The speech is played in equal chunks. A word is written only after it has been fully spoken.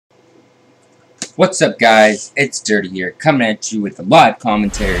What's up, guys? It's Dirty here, coming at you with a live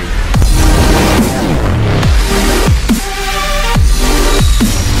commentary.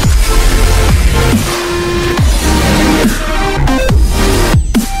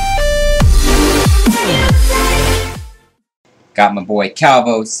 Got my boy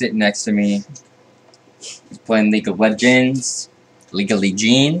Calvo sitting next to me. He's playing League of Legends,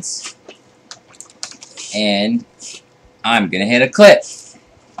 and I'm gonna hit a clip.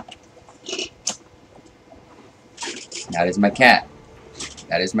 That is my cat.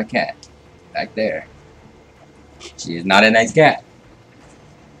 That is my cat. Back there. She is not a nice cat.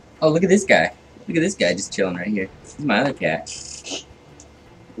 Oh, look at this guy. Look at this guy just chilling right here. This is my other cat. His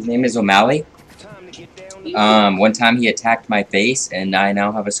name is O'Malley. One time he attacked my face, and I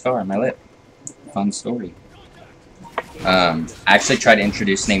now have a scar on my lip. Fun story. I actually tried to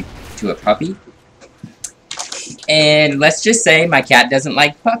introduce him to a puppy. And let's just say my cat doesn't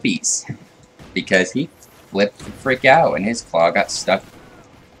like puppies. Because he flipped the frick out and his claw got stuck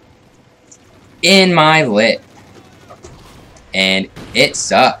in my lip. And it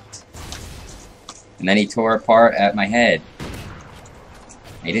sucked. And then he tore apart at my head.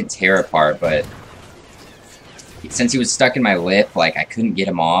 He didn't tear apart, but since he was stuck in my lip, like, I couldn't get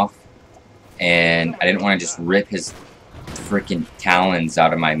him off. And I didn't want to just rip his freaking talons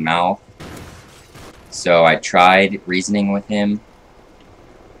out of my mouth. So I tried reasoning with him.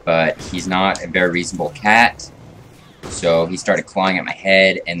 But he's not a very reasonable cat. So he started clawing at my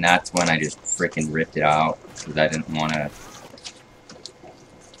head, and that's when I just freaking ripped it out. Because I didn't want to...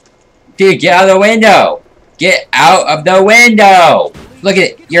 Dude, get out of the window! Get out of the window! Look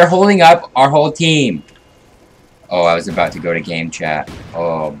at it! You're holding up our whole team! Oh, I was about to go to game chat.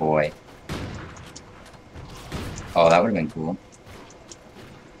 Oh, boy. Oh, that would have been cool.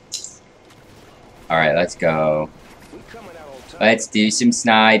 Alright, let's go. Let's do some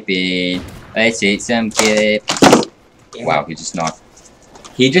sniping. Let's hit some kid. Wow, he just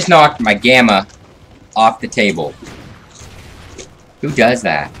knocked my gamma off the table. Who does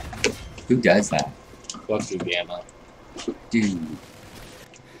that? Who does that? Fuck you, gamma. Dude.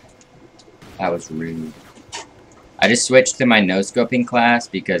 That was rude. I just switched to my no-scoping class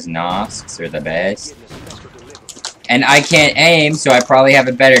because Nosks are the best. And I can't aim, so I probably have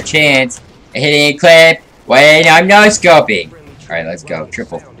a better chance at hitting a clip when I'm no-scoping. Alright, let's go.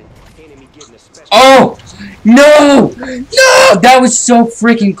 Triple. Oh! No! No! That was so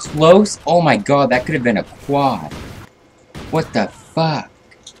freaking close. Oh my god, that could have been a quad. What the fuck?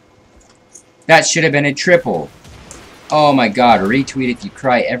 That should have been a triple. Oh my god, retweet if you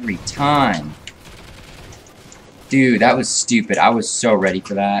cry every time. Dude, that was stupid. I was so ready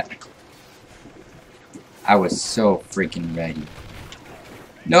for that. I was so freaking ready.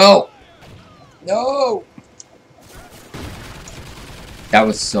 No! No! That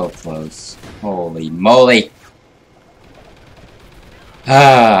was so close. Holy moly.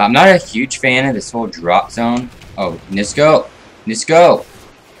 I'm not a huge fan of this whole drop zone. Oh, Nisco. Nisco.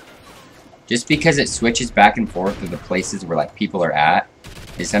 Just because it switches back and forth to the places where, like, people are at,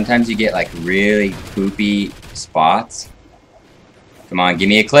 is sometimes you get, like, really poopy spots. Come on, give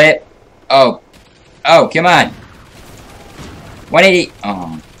me a clip. Oh. Oh, come on. 180.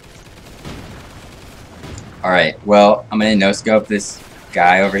 Oh. Alright, well, I'm gonna no-scope this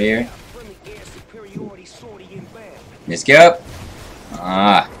guy over here. No-scope.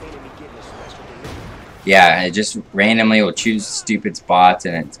 Yeah, it just randomly will choose stupid spots,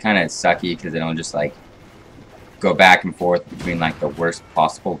 and it's kind of sucky because it'll just, like, go back and forth between, like, the worst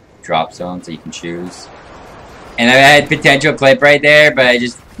possible drop zones that you can choose. And I had potential clip right there, but I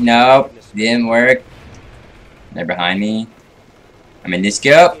just, nope, didn't work. They're behind me. I'm in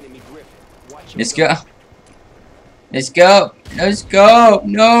no-scope. No-scope. No scope! No scope!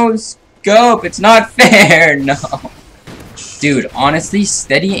 No scope! It's not fair! No! Dude, honestly,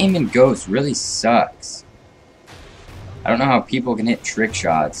 steady aim in Ghost really sucks. I don't know how people can hit trick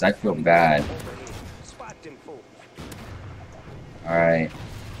shots. I feel bad. Alright.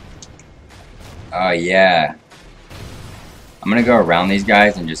 Oh, yeah. I'm gonna go around these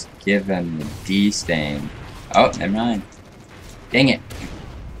guys and just give them the D-stain. Oh, never mind. Dang it.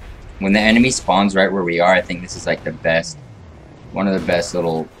 When the enemy spawns right where we are, I think this is like the best, one of the best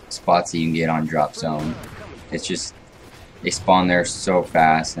little spots that you can get on drop zone. It's just, they spawn there so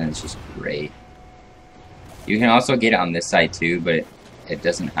fast and it's just great. You can also get it on this side too, but it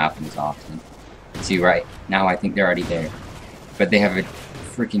doesn't happen as often. See, right now I think they're already there. But they have a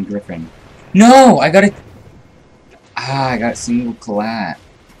freaking griffin. No! I got it! I got single collat.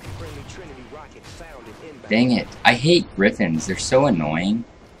 Dang it. I hate griffins. They're so annoying.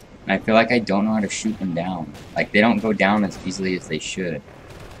 And I feel like I don't know how to shoot them down. Like, they don't go down as easily as they should.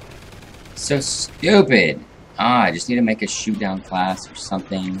 So stupid. Ah, I just need to make a shoot down class or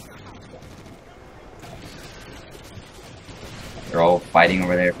something. They're all fighting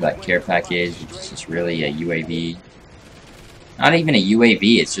over there for that care package, which is just really a UAV. Not even a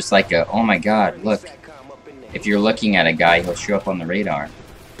UAV, it's just like a, oh my god, look. If you're looking at a guy, he'll show up on the radar.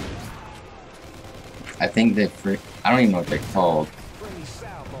 I think that I don't even know what they're called.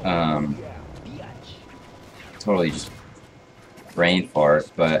 Totally just brain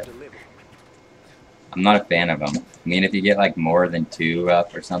fart, but I'm not a fan of them. I mean, if you get like more than 2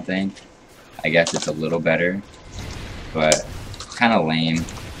 up or something, I guess it's a little better, but kind of lame,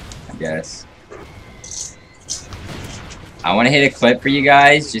 I guess. I want to hit a clip for you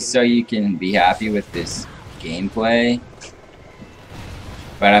guys just so you can be happy with this gameplay,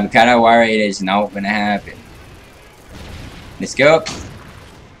 but I'm kind of worried it's not going to happen. Let's go.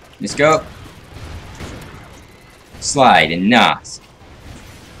 Let's go. Slide and nos.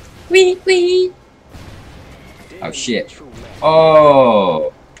 Wee wee. Oh shit.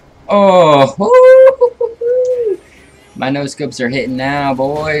 Oh. Oh. My no scopes are hitting now,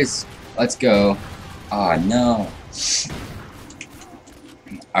 boys. Let's go. Oh no.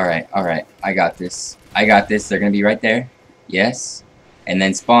 Alright, alright. I got this. I got this. They're gonna be right there. Yes. And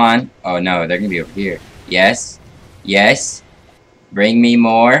then spawn. Oh no, they're gonna be over here. Yes. Yes. Bring me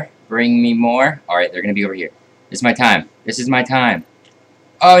more. Bring me more. Alright, they're gonna be over here. This is my time. This is my time.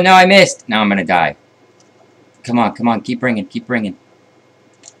 Oh no, I missed. Now I'm gonna die. Come on, come on. Keep bringing. Keep bringing.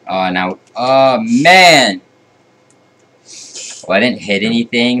 Oh, now. Oh, man. Well, I didn't hit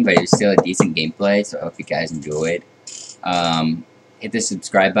anything, but it was still a decent gameplay, so I hope you guys enjoyed. Hit the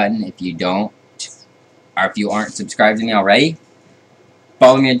subscribe button if you don't, or if you aren't subscribed to me already.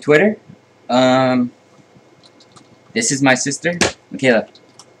 Follow me on Twitter. This is my sister, Michaela.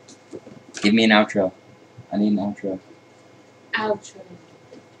 Give me an outro. I need an outro. Outro.